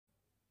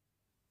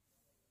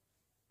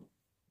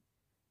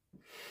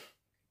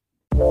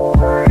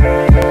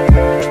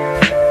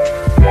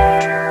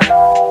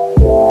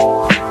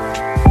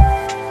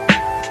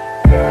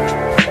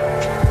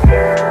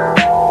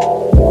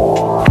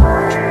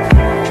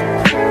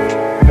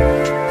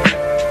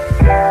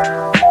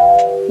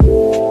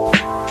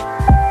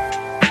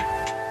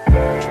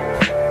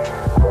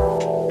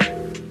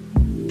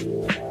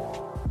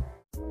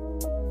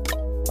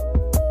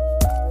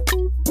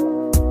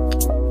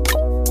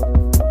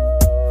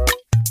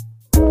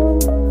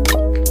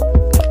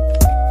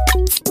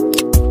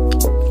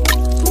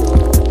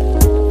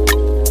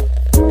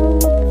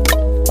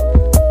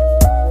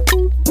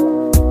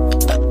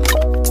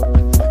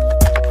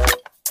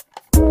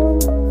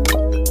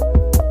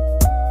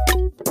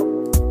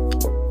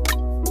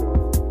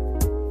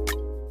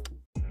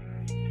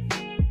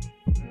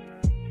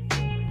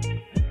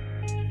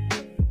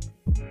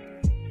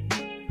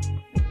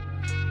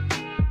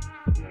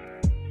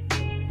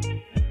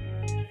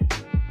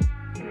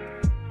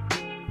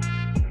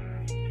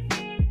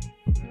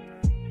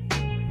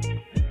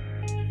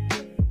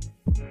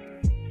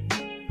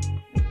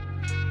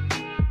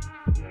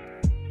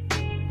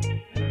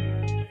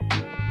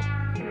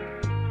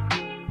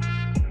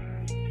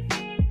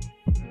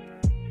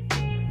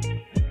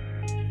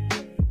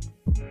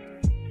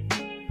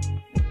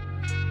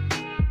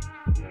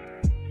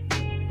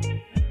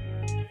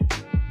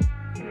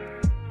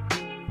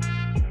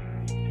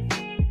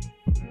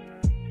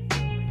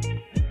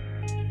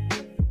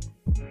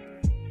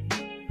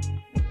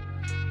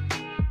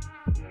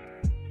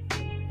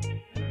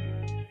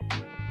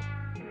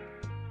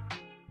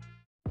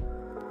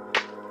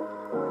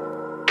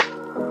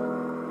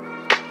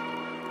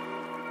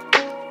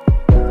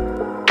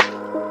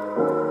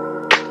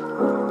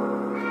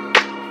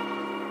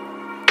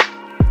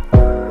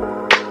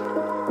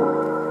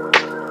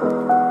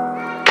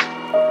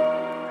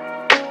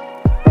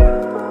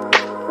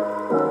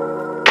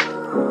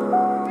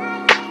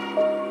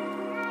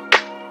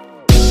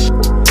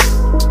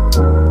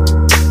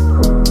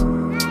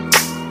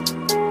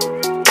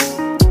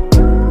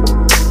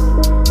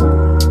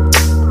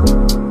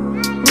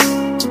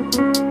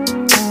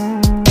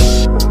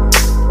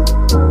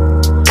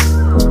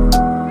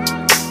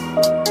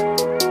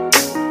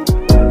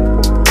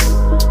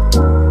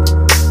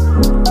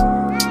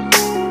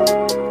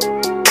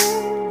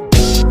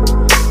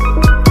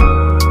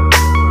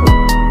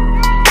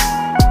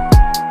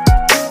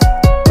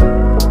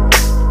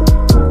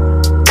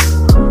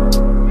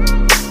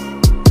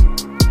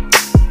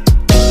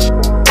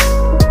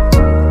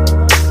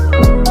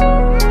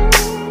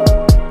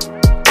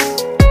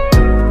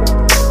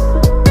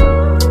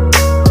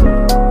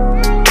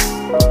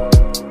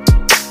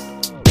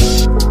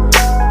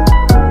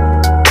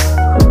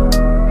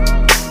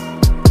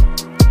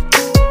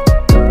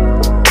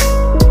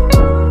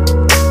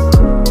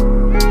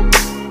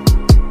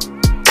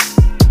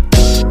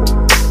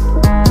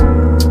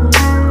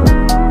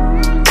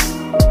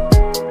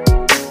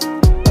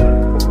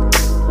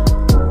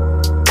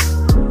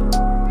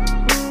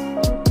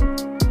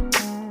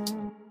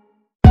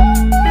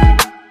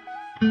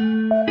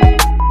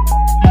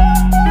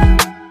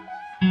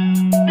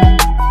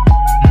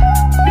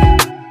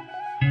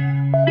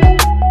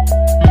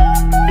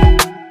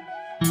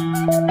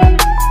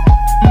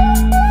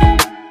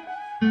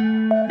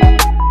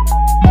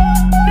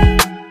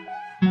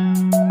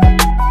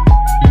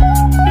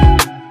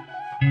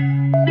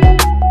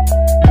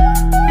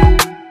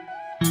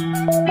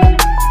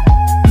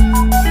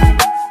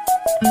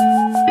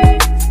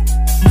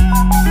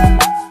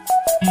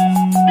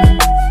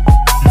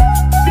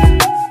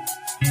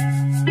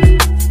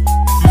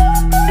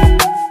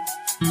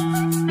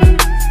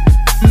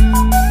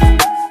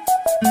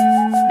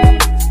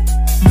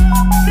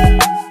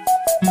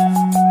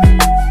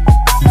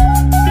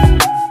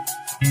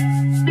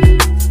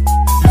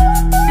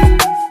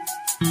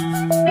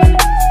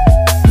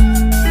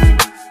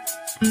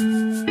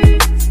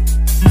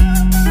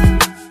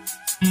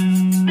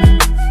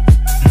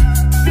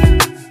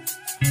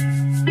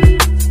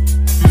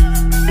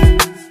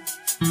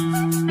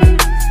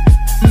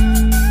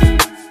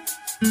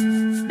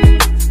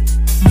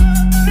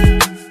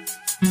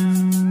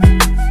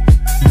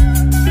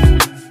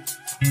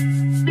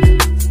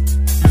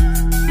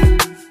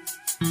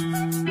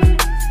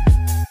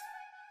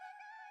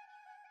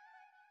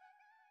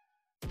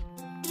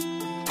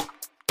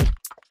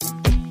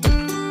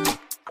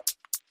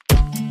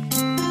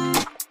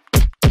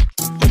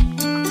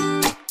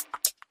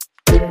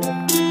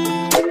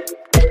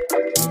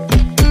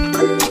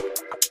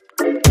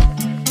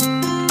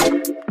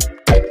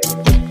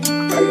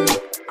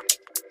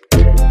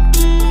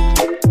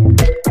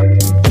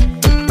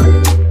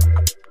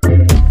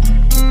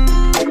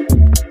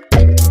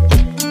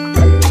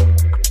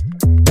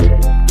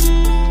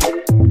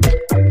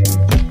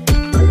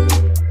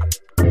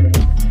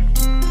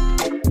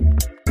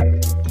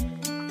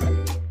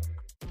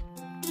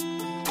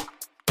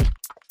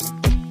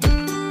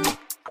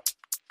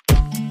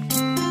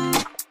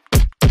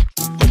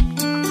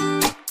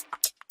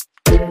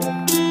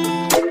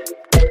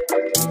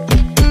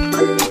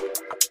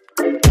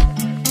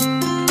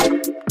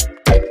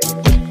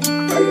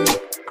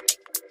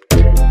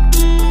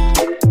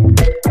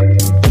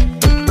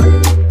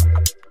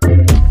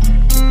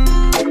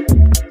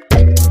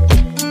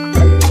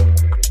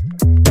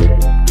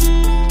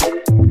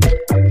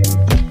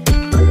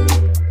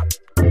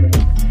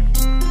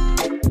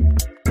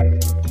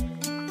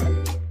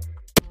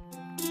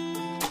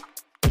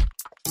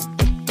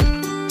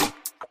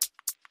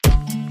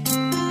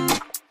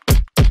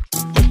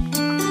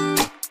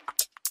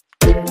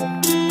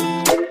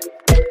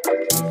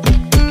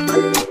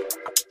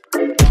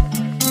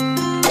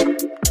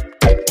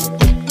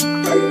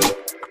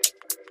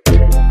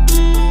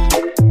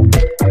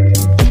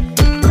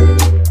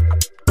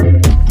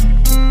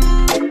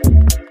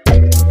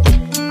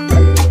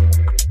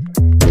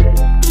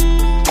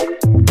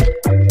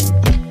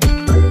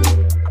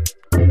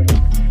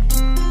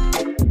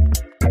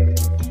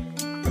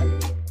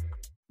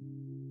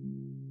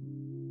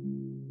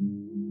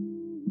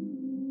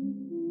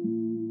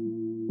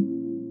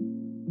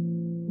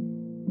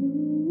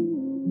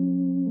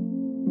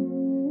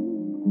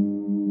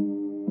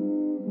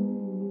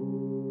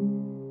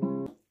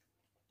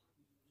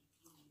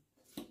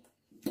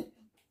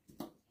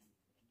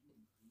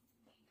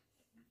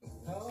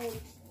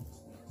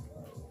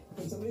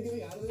somebody get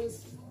me out of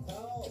this?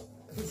 Help!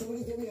 Can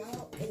somebody get me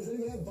out? Hey, does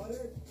anyone have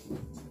butter?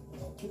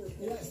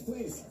 Yes,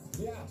 please.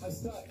 Yeah, I'm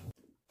stuck.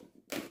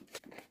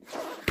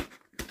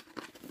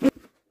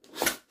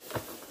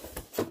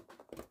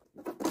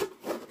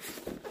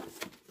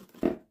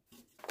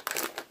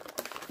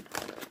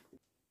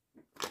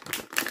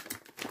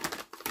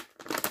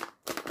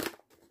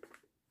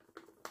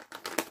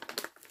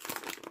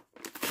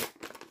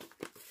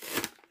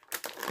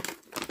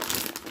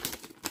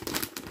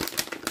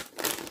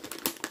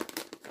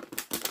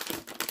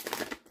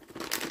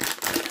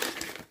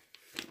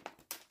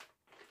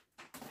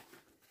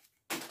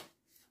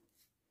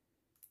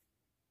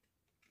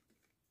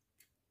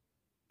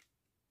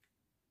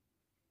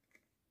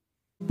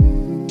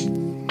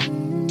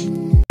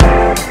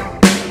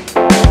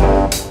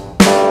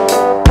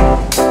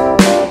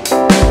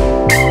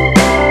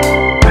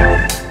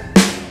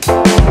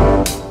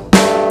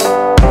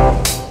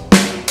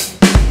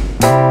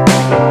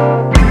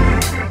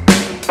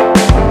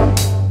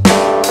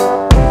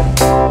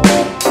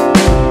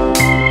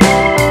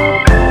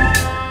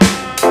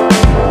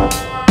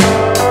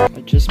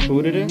 Just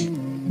booted it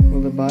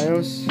with the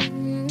BIOS.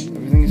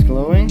 Everything is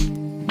glowing.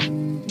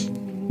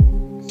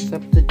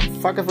 Except the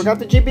fuck, I forgot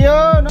the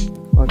GPU! No.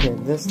 Okay,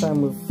 this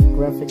time with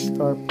graphics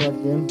card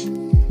plugged in.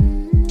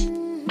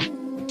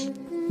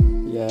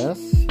 Yes.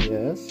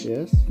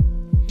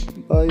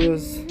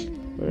 BIOS,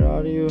 where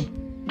are you?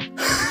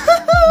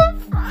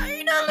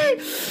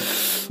 Finally!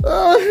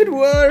 Oh, it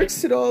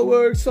works, it all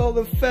works, all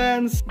the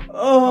fans.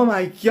 Oh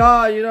my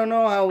god, you don't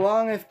know how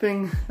long I've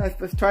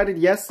tried it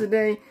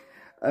yesterday.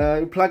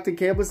 Plugged the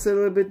cables a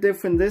little bit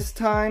different this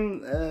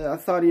time. I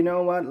thought, you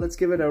know what, let's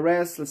give it a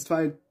rest. Let's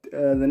try it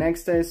the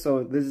next day.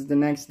 So this is the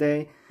next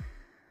day.